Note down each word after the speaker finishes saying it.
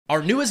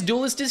Our newest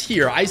duelist is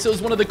here. ISO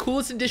is one of the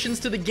coolest additions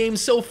to the game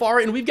so far,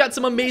 and we've got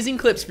some amazing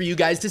clips for you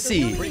guys to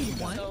see.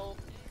 So,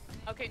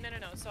 okay, no.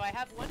 So I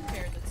have one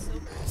pair that's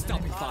silver.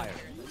 Stopping fire.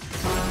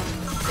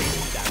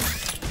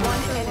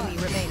 One enemy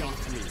remaining.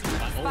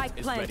 Spike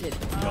planted.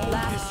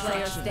 Last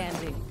player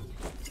standing.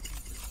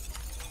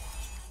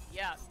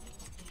 Yeah.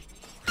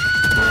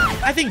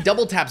 I think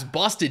double tap's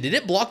busted. Did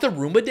it block the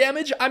Roomba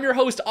damage? I'm your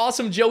host,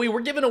 Awesome Joey.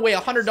 We're giving away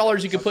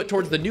 $100 you can put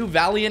towards the new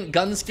Valiant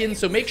gun skin,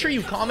 so make sure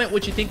you comment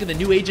what you think of the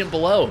new agent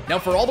below. Now,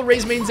 for all the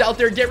Raze mains out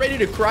there, get ready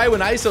to cry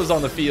when ISO's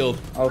on the field.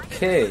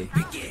 Okay.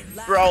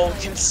 Bro,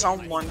 can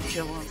someone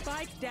kill him?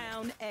 Spike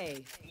down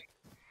A.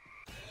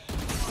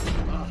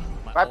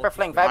 Viper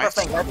flank, Viper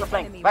flank, Viper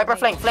flank, Viper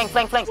flank,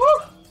 flank.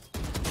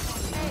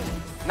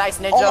 Nice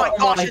ninja. Oh my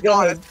gosh, it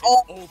died.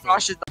 Oh my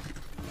gosh, it died.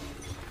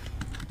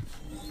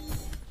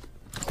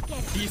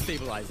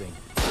 Destabilizing.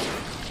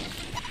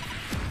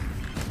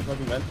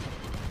 Nothing bad.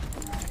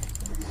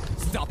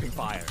 Stopping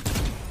fire.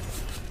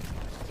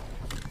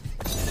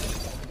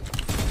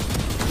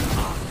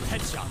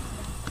 Headshot.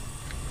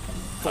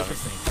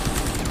 Focusing.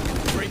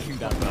 Breaking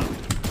that down.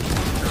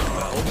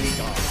 Oh my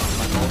god.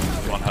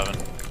 One heaven.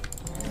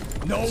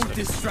 No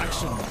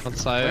distraction. On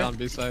site, on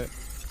B site.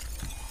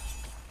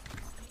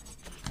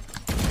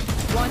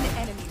 One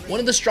enemy. One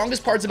of the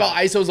strongest parts about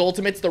ISO's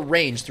ultimate's the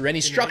range. Through any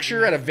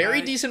structure at a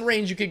very decent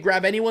range, you could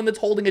grab anyone that's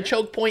holding a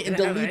choke point and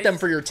delete them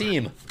for your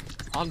team.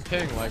 On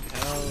ping, like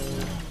hell.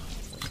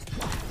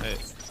 Hey.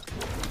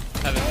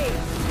 Heaven.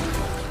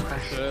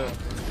 Hey.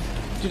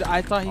 Dude,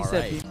 I thought he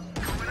said B.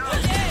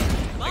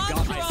 I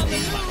got my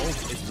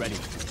ult is ready.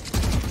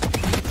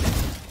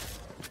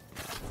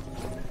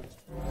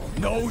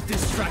 No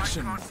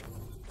distractions.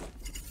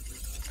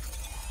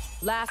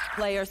 Last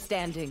player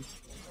standing.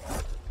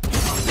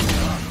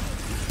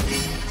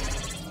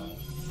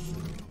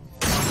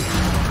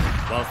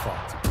 Well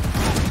fought.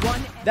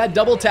 That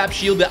double tap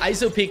shield that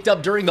ISO picked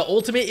up during the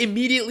ultimate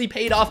immediately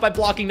paid off by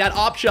blocking that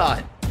op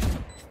shot.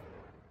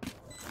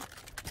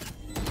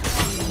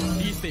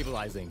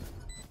 Destabilizing.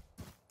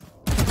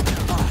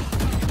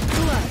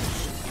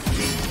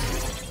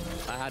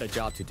 I had a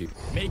job to do.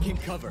 Making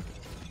cover.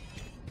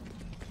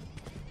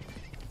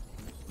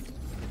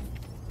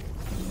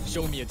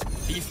 Show me a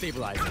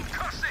destabilizing.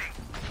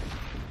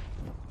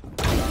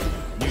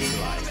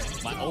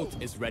 Neutralize. My ult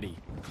is ready.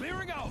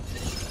 Clearing out.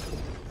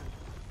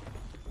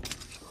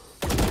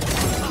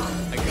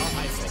 I got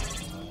ISO.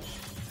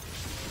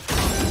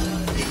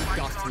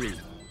 Got 3.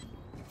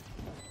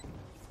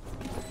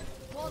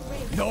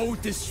 No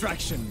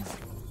distractions.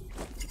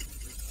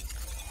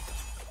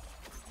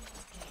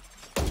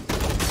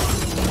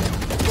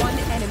 One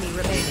enemy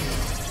remaining.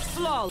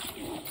 Flawless.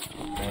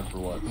 And for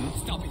what?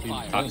 Stopping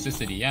fire.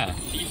 Toxicity, yeah.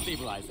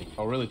 Destabilizing.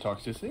 Oh, really?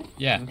 Toxicity?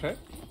 Yeah. Okay.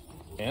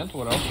 And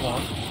what else?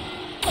 Want?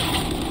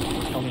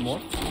 Tell me more.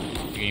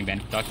 You're getting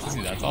banned for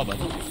toxicity, that's all, bud.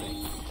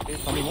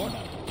 Tell me more.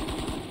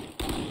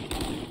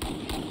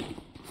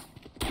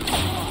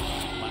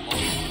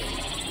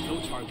 No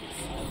targets.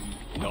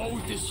 No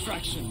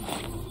distractions.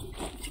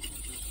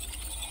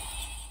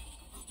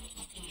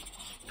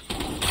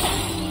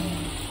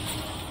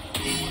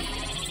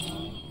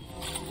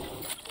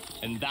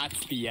 And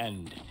that's the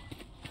end.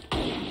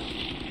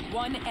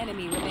 One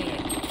enemy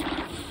remaining.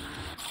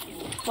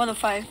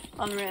 105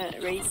 on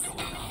Raze.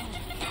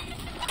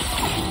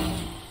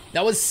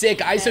 That was sick.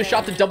 ISO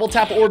shot the double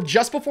tap orb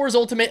just before his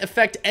ultimate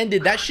effect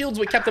ended. That shield's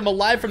what kept him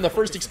alive from the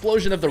first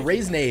explosion of the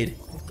Raze nade.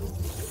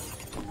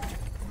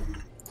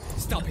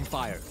 Stopping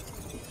fire.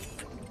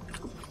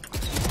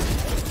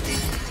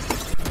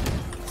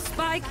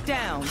 Spike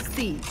down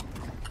C.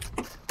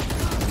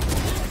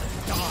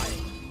 Die.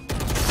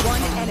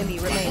 One enemy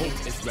remaining.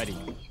 Ult is ready.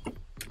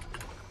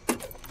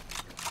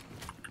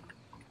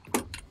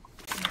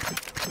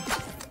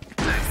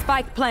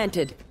 Spike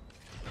planted.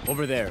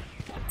 Over there.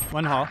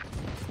 One hall.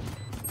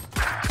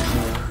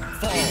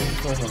 Fall.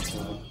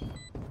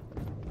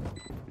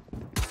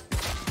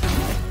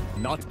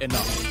 Not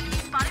enough.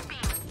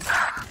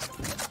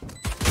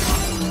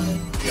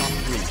 Got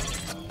 3.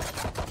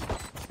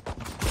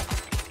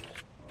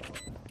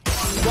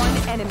 One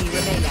enemy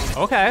remaining.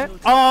 Okay.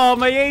 Oh,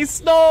 my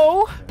ace,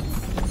 no!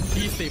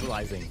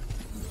 Destabilizing.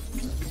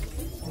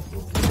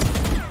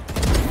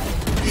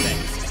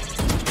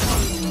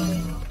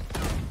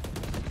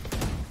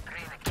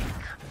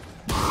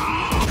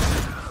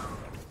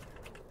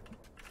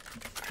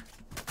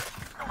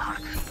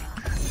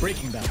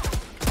 Breaking that.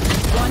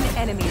 One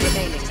enemy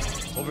remaining.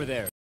 Over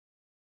there.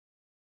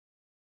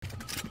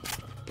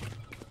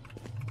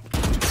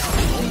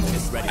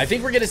 I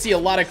think we're going to see a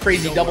lot of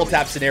crazy double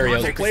tap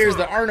scenarios. Players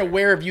that aren't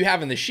aware of you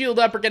having the shield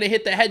up are going to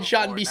hit the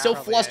headshot and be so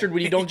flustered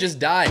when you don't just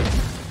die.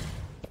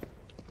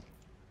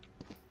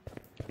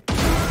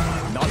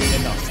 Not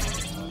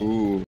enough.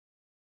 Ooh.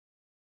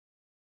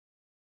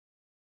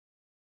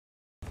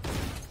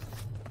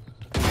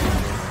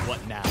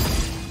 What now?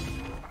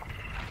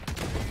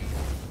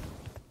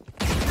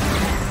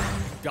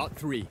 Got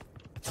 3.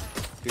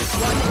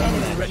 One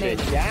enemy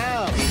remaining.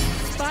 Down.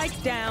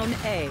 Spike down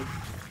A.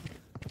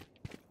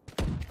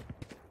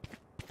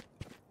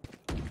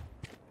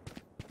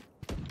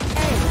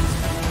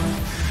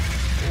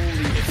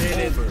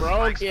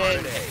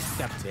 broken.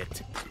 Accept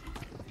it.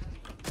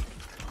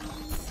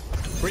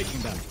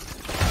 Breaking them.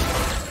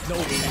 No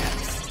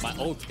chance. My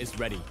ult is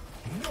ready.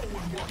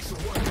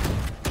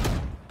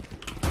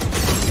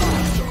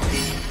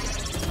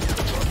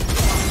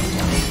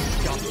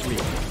 Got 3.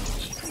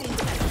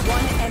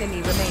 One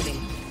enemy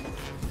remaining.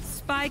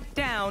 Spike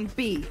down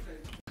B.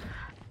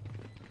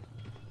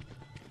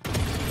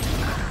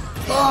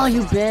 Oh,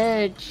 you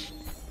bitch.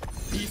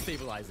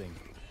 Destabilizing.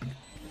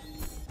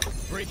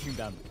 Breaking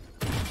them.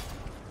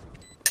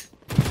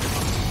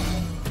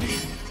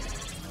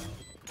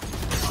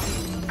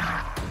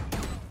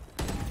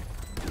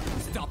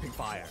 Stopping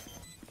fire.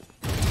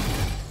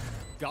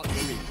 Got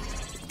 3.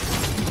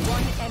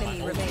 One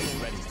enemy remaining.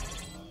 Ready.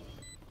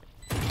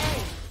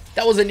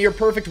 That was a near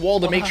perfect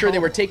wall to make sure they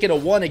were taking a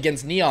 1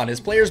 against Neon.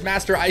 His players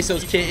master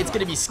ISO's kit. It's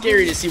going to be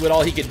scary to see what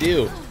all he could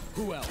do.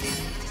 Who else?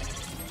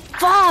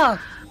 Fuck!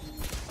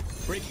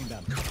 Breaking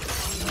them.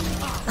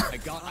 I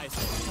got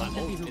ISO. My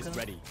ult is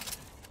ready.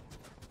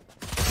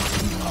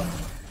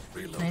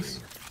 Nice.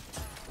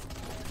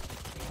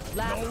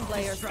 Last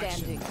player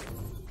standing.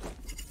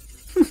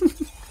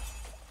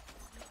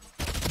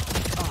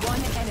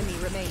 One enemy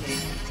remaining.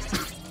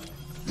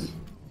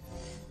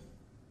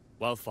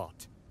 Well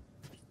fought.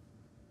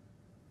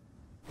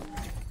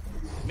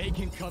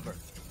 Making cover.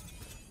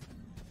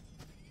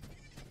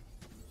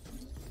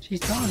 She's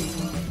done.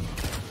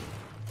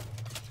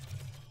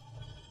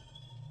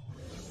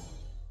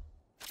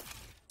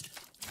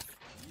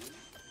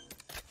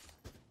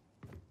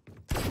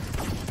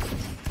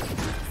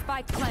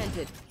 Spike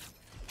planted.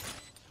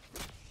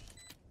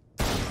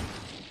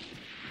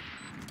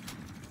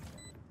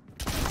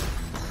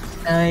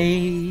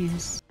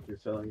 Nice. You're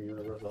selling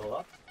universal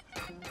luck?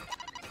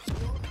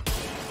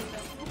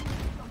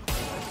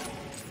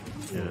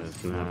 Yeah,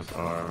 snaps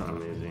are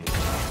amazing.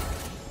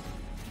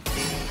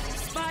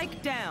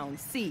 Spike down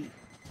C.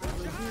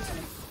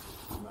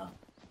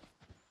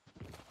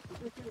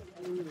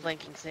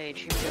 Blanking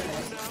Sage.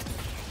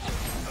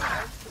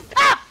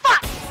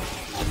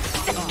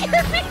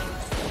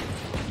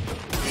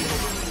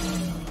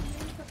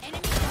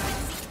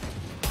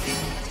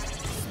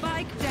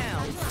 Spike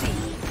down C.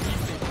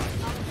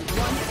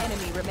 One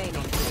enemy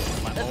remaining.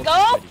 Let's go!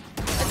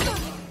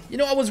 You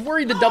know, I was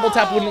worried the double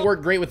tap wouldn't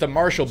work great with the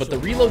Marshall, but the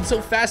reload's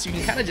so fast you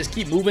can kind of just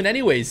keep moving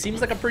anyways.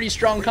 Seems like a pretty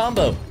strong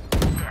combo.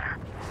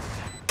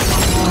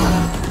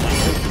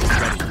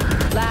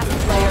 Last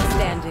player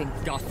standing.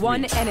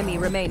 One enemy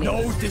remaining.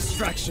 No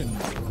distraction.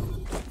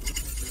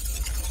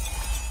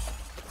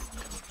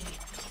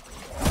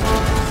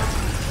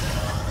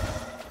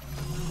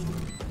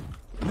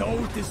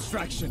 No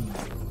distraction.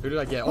 Who did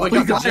I get? Oh,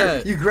 you got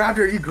her. You grabbed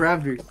her. You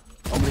grabbed her.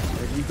 Oh my god.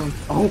 You don't.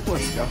 Oh,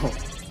 let's go.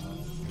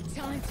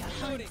 Time to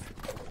hunt.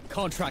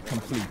 Contract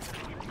complete.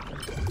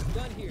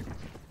 Done here.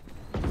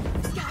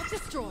 Scout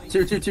destroyed.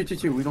 Two.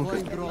 We don't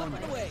get.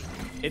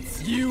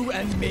 It's you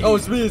and me. Oh,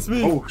 it's me. It's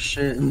me. Oh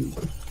shit.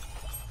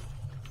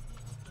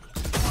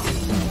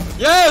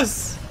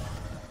 Yes.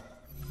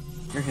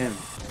 You're him.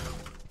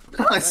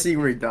 I see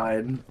where he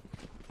died.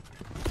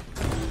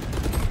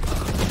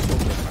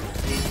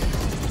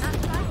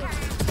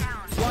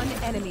 One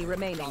enemy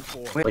remaining.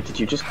 Wait, did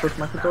you just click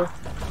my door?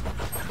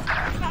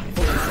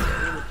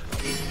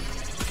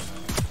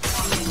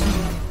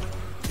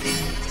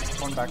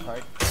 One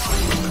backside.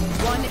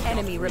 One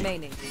enemy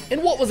remaining.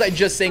 And what was I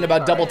just saying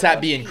about double tap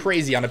being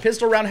crazy? On a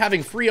pistol round,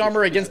 having free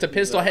armor against a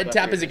pistol head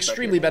tap is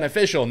extremely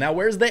beneficial. Now,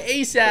 where's the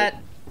ace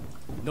at?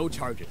 No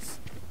charges.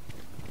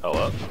 Oh,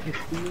 well.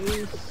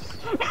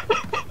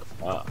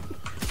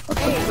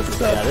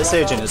 Yeah, this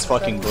agent is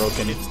fucking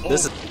broken.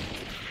 This is...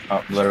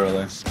 Oh,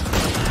 literally.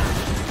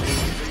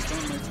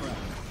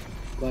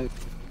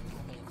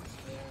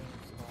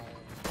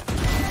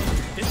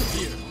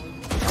 Disappear.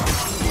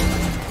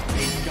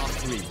 Got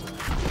 3.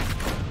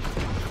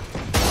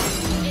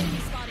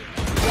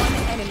 One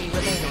enemy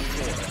remaining.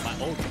 My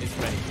ult is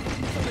ready.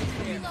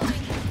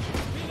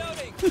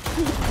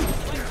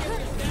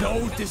 No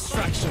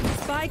distraction.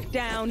 Spike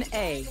down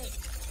A.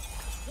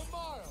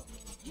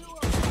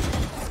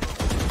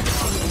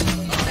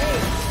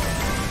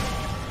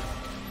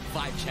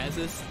 Five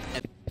chances.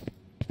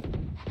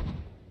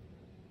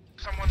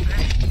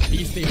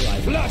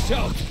 Destabilize. Flash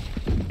out.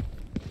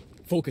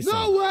 Focus.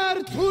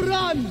 Nowhere to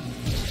run.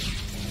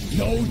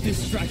 No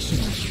distraction.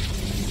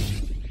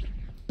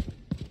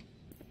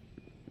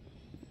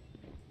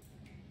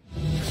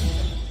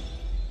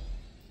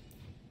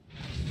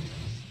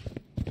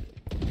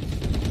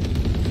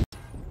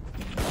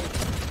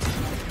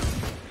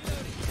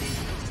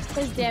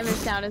 His damage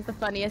sound is the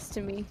funniest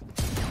to me.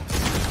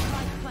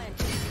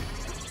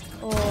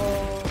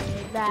 Oh,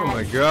 that's Oh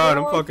my god,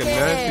 I'm so fucking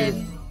good.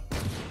 nasty.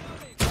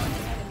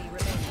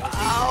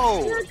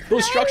 Ow!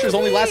 Those structures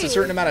only last a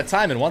certain amount of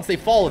time, and once they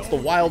fall, it's the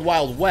wild,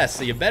 wild west,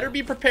 so you better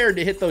be prepared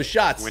to hit those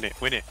shots. Win it,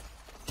 win it.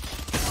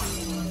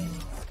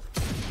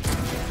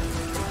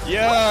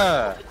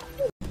 Yeah!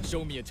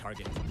 Show me a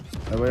target.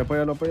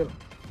 Apóyalo.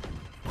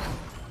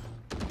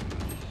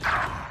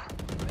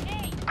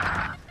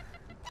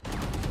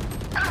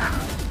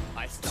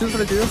 I stop. 2 for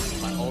the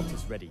 2. My ult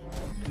is ready.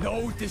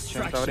 No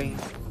distraction.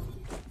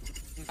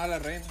 A la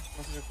reina.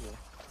 No sé si jugó.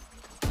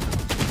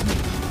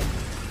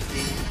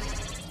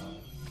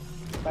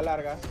 Está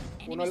larga.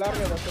 Uno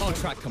larga, dos.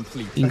 Contract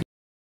complete.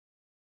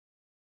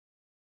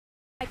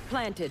 Spike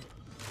planted.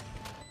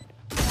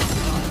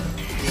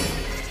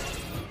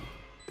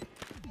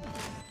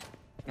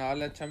 No,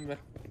 la chamber.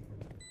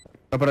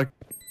 Está por aquí.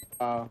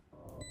 Ah.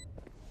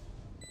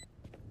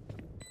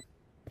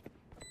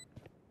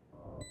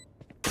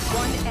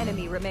 One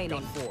enemy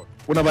remaining.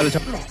 Una bala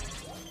chamber.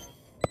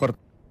 Por.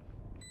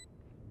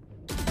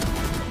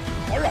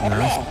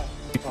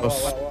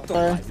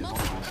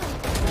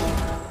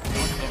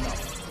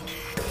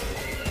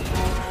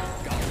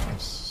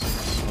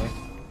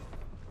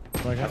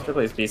 After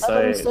plays B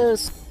side.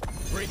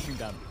 Breaking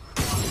them.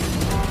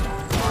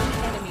 One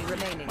enemy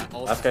remaining.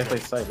 Last guy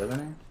plays side, doesn't he? I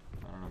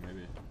don't know,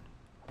 maybe.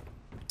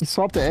 He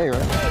swapped to A,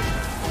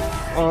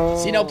 right?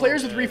 See, now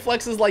players with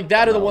reflexes like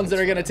that are the ones that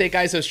are going to take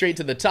ISO straight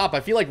to the top.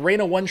 I feel like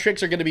Reyna one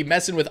tricks are going to be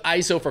messing with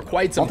ISO for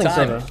quite some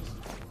time.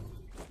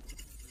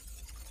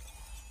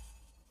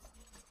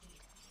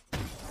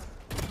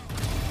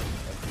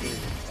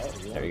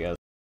 There we go.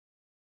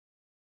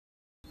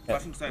 Yeah,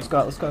 let's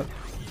go, let's go.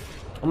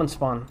 I'm gonna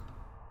spawn.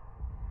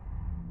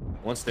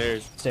 One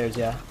stairs. Stairs,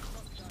 yeah.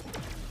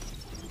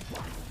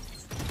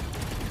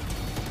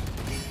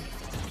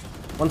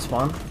 One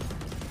spawn.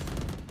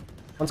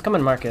 One's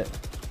coming market.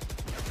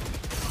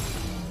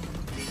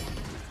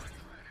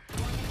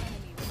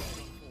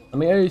 Let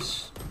me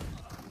ace.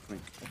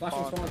 Let's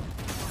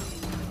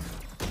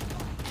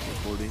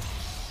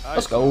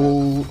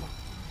go.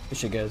 Good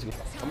shit, guys.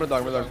 I'm gonna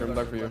dog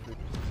for you.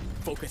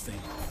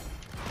 Focusing.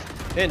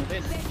 In. 2.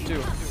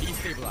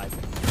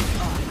 Destabilizing.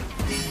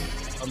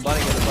 I'm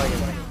buying it.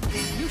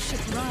 You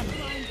should run.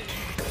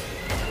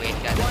 Wait,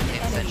 guys. One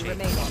enemy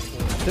remaining.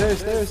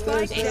 Stairs.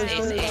 Ace.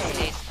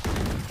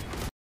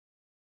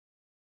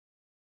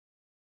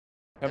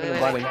 Having a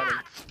binding.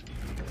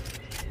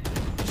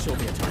 Show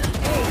me a target.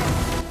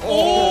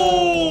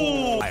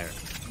 Oh! Fire.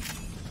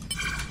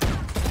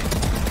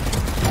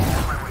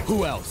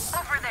 Who else?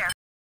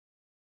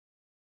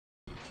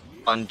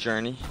 Fun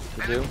journey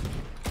to do.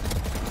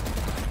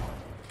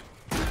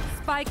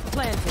 Spike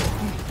planted.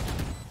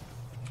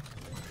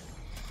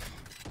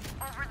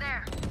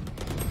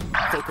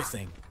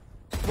 Focusing.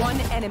 One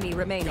enemy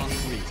remaining.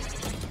 3.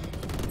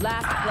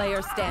 Last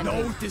player standing.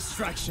 No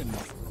distraction.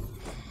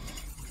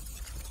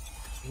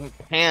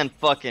 Hand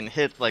fucking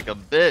hits like a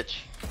bitch.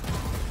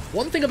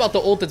 One thing about the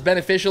ult that's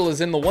beneficial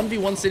is in the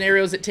 1v1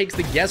 scenarios, it takes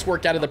the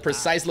guesswork out of the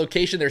precise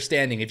location they're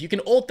standing. If you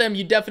can ult them,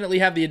 you definitely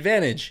have the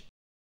advantage.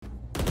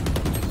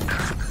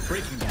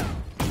 Breaking down.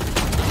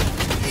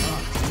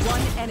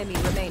 One enemy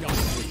remaining.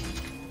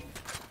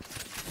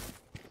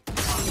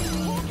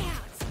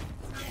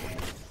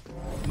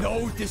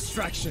 No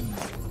distraction.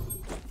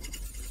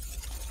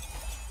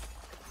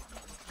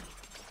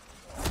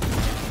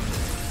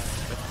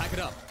 Let's pack it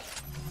up.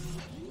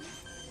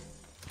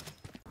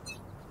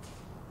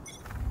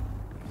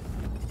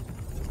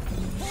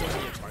 Show me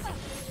a target.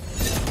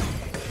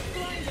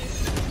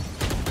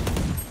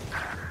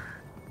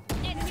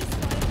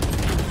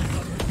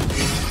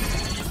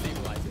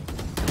 Destabilizing.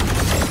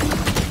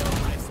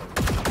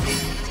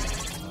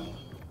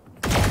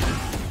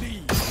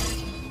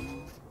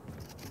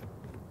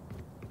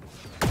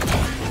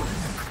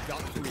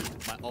 Got 3.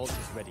 My ult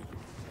is ready.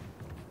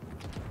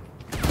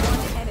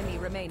 One enemy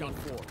remaining.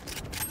 4.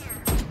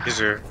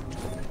 User.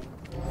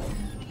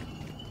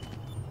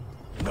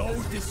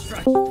 No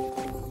distraction.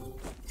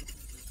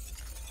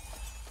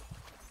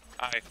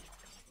 Hi.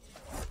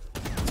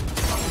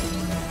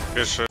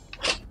 Good shit.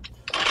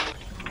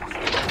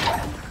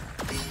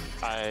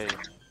 I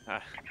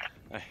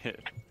hit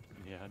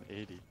me on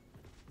 80.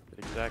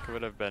 Exactly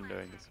what I've been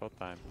doing this whole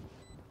time.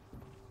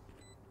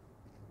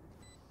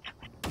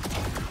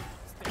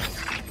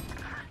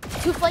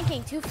 Two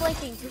flanking. Who?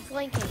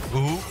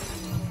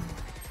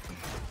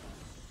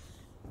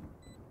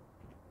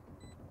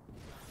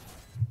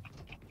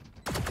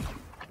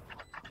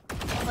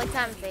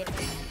 Playtime, baby.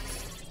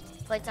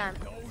 Playtime.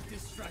 No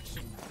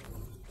distraction.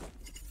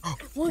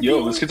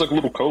 Yo, this kid's like a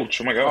little coach.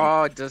 Oh my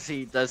god. Oh, does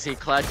he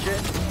clutch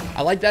it?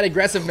 I like that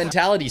aggressive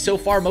mentality. So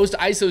far, most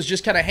ISOs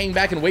just kind of hang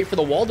back and wait for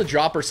the wall to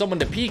drop or someone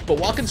to peek, but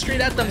walking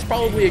straight at them is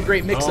probably a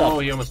great mix-up. Oh,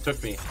 he almost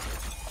took me.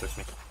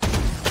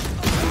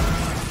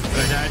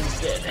 He's dead.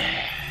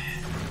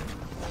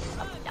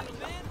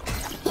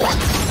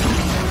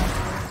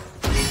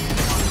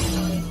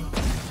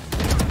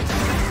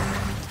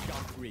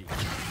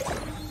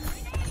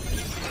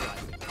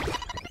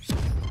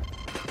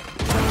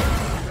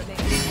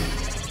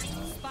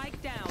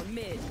 Spike down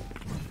mid.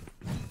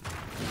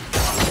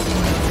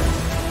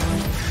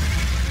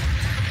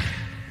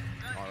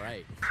 All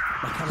right.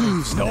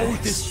 No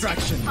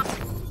distraction.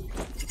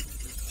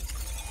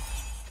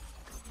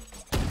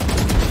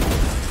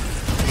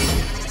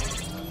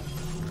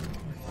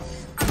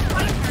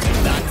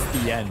 That's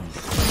the end.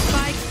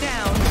 Spike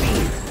down B.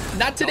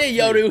 Not today,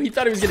 Yoru. He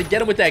thought he was going to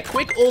get him with that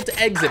quick ult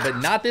exit, but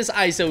not this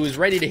ISO who's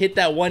ready to hit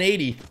that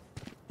 180.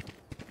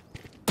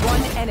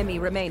 enemy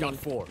remaining. Got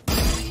 4.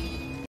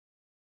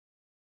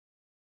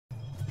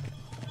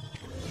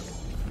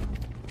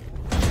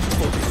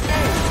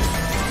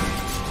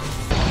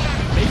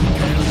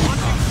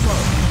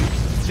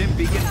 Sim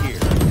beacon here.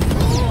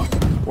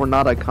 We're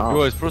not a comp.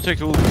 Guys,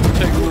 protect ult.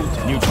 Protect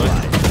ult. Neutral.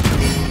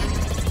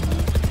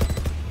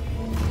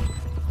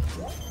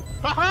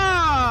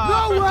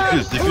 No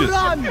way! Defuse.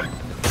 Run!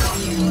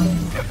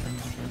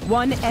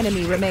 One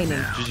enemy remaining.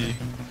 GG.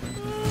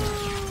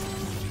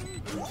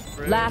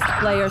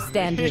 Last player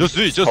standing. Just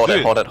do it. Just Hold do it,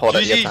 it. hold it, hold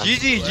it. GG. Yes,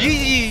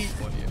 GG.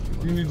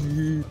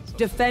 GG.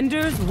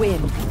 Defenders win.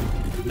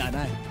 Nah.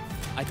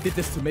 I did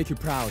this to make you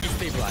proud.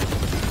 Stabilize.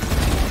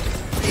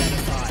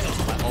 Genocide.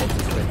 My ult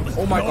is ready.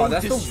 Oh my god,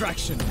 that's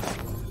distraction.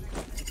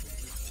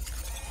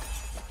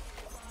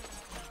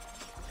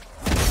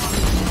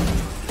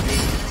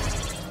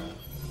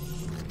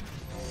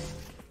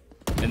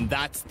 And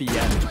that's the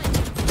end.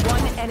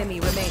 One enemy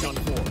remaining.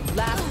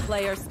 Last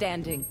player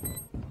standing.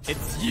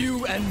 It's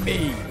you and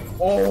me.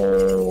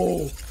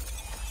 Oh.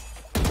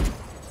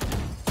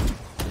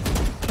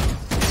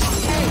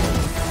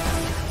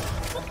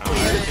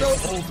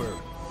 It's over.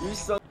 You're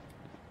so.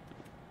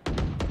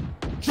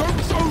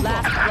 Joke's over.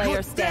 Last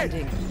player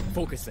standing.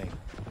 Focusing.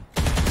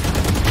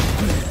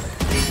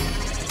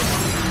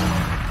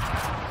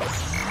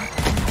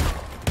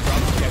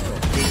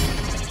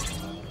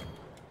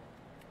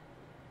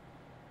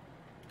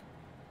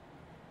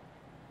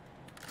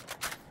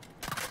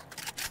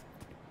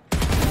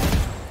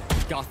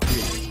 Got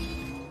 3.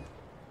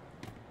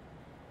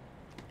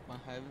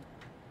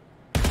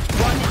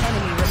 One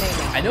enemy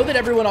remaining. I know that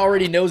everyone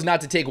already knows not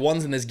to take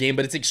ones in this game,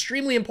 but it's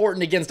extremely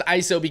important against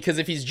ISO because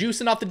if he's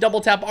juicing off the double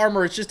tap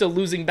armor, it's just a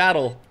losing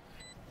battle.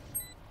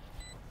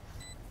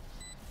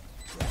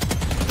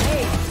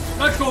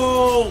 Let's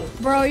go!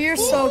 Bro, you're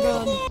so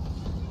good.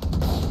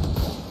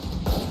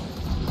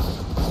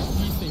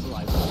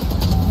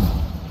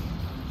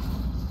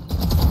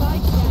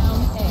 Spike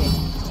down A.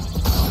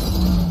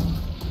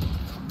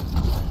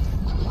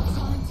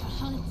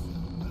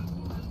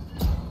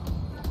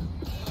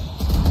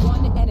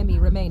 One enemy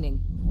remaining.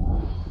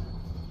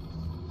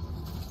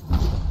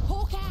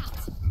 Hawk out.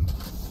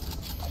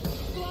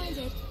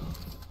 Blinded.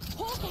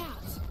 Hawk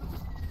out.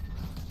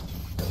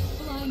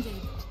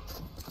 Blinded.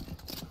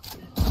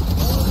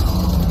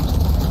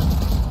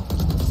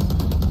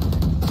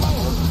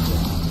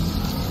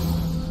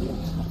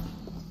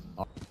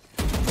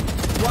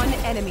 One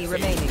enemy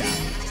remaining.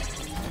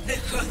 The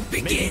hunt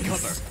begins.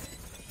 Cover.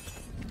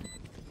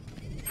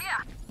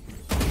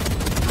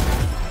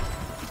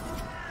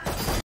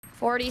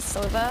 40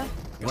 Sova.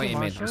 Wait,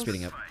 man, I'm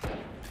speeding up.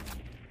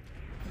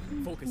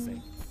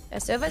 Focusing. Yeah,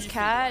 Sova's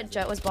cat,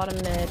 Jet was bottom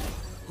mid.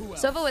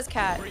 Sova was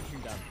cat.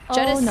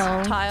 Jet Oh, is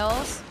no.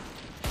 tiles.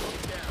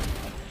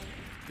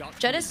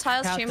 Jet is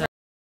tiles chamber.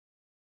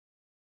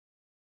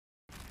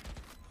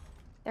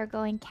 They're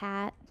going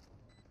cat.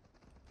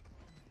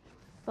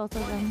 Both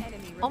of them.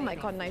 Oh my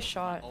god, nice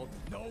shot.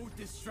 No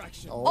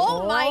distraction.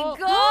 Oh my god,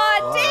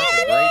 Oh,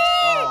 that's a great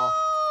stall.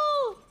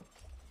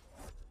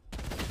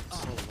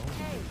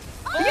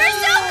 You're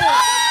so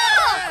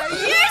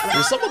cool!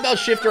 There's something about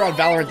Shifter on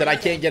Valorant that I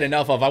can't get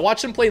enough of. I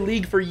watched him play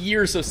League for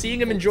years, so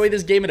seeing him enjoy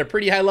this game at a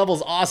pretty high level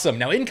is awesome.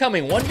 Now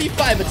incoming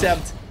 1v5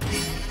 attempt.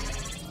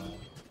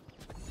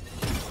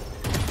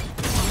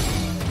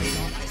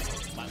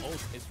 My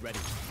ult is ready.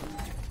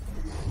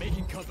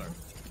 Making cover.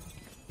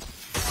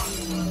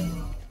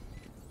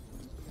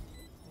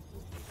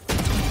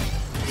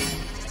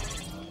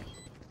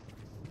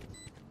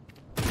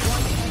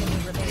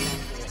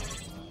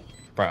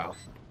 Bro.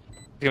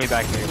 He's gonna be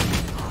back here.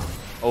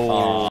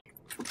 Oh.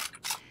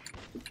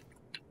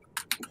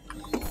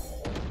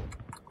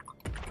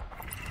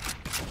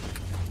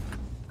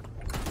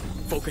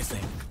 Focusing.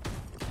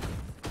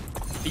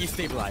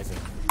 Destabilizing.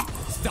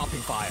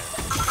 Stopping fire.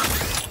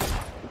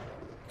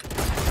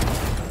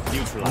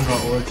 Neutral. I'm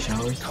gonna orc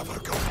showers. Cover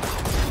go.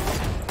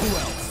 Who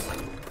else?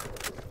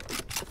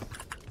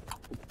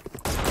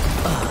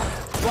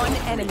 One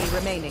enemy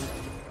remaining.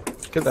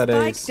 Get that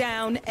Spike ace.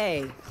 down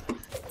A.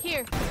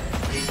 Here.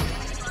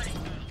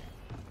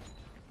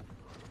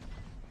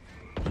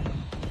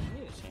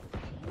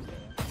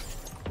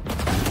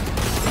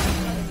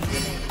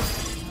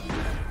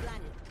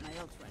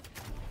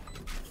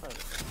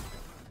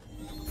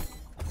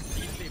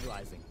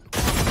 Destabilizing.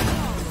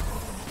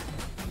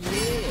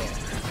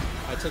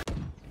 Yeah. I took.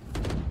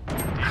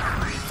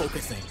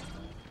 Focusing.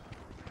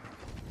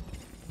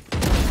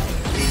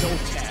 No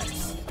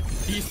chance.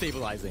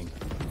 Destabilizing.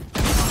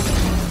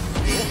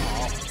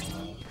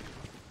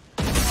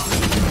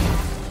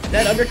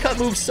 That undercut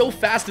moves so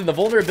fast and the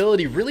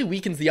vulnerability really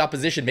weakens the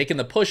opposition, making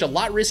the push a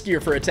lot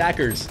riskier for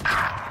attackers.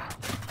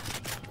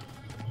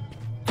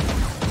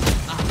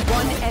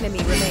 One enemy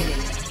remaining.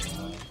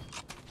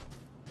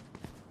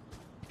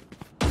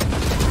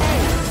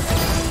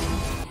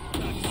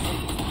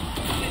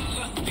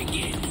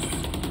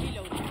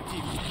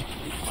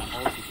 My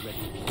ult is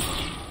ready.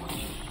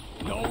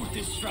 No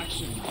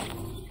distraction.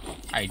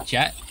 Alright,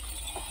 Jet.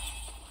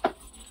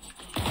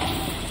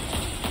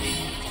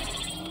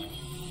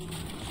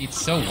 It's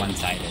so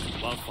one-sided.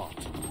 Well fought.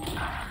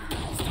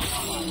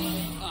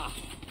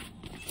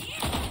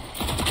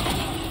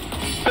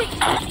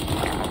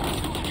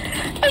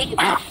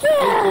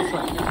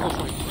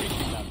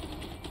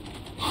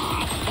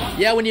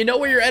 Yeah, when you know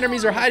where your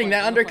enemies are hiding,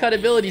 that undercut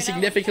ability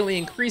significantly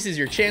increases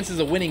your chances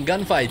of winning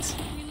gunfights.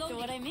 So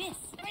what I miss?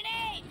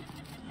 Grenade!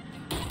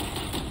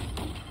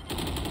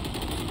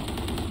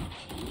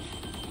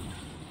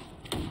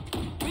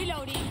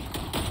 Reloading.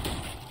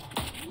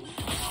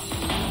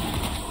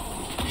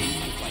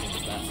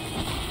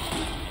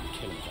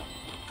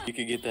 You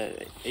could get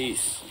that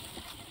ace.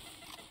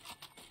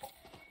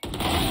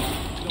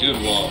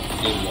 Good wall.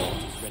 Good wall.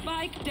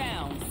 Spike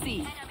down.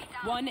 C.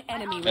 One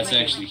enemy That's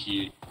remaining. actually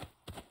huge.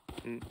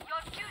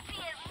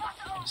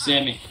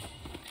 Sammy.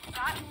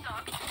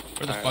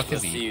 Where the fuck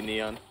is he? See you,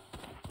 Neon.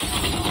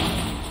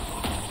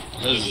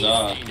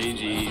 Huzzah.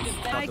 GG.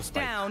 Spike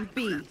down.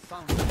 B.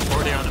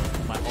 40 on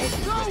him. My ult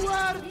is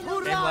ready.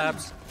 Game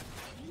labs.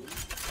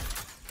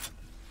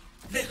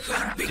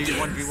 GG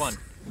 1v1.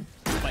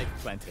 Spike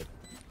planted.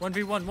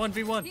 1v1,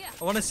 1v1.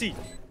 I wanna see.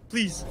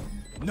 Please.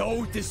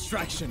 No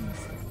distractions.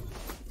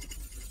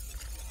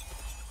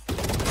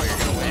 Oh, you're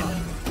gonna win.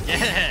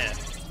 Yeah.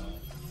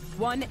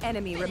 One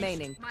enemy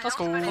remaining. Let's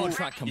go.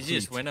 Contract complete.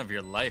 Easiest win of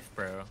your life,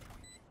 bro.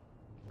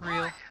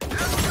 Real.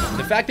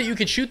 The fact that you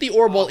could shoot the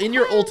orb while in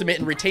your ultimate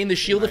and retain the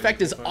shield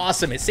effect is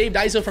awesome. It saved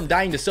ISO from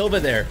dying to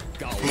Sova there.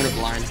 I'm gonna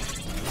blind.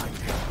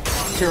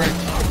 To your right.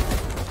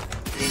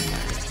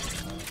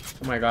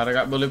 Oh my god, I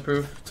got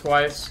bulletproof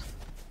twice.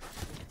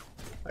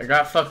 I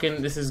got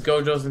fucking, this is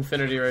Gojo's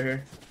Infinity right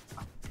here.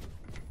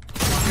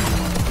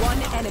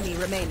 One enemy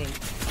remaining.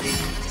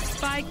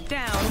 Spike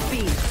down.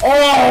 B.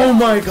 Oh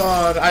my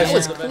god. That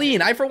was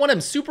clean. I, for one,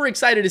 am super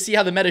excited to see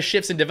how the meta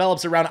shifts and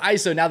develops around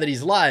ISO now that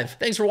he's live.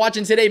 Thanks for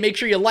watching today. Make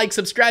sure you like,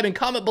 subscribe, and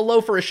comment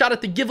below for a shot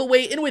at the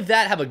giveaway. And with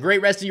that, have a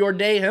great rest of your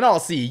day, and I'll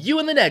see you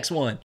in the next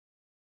one.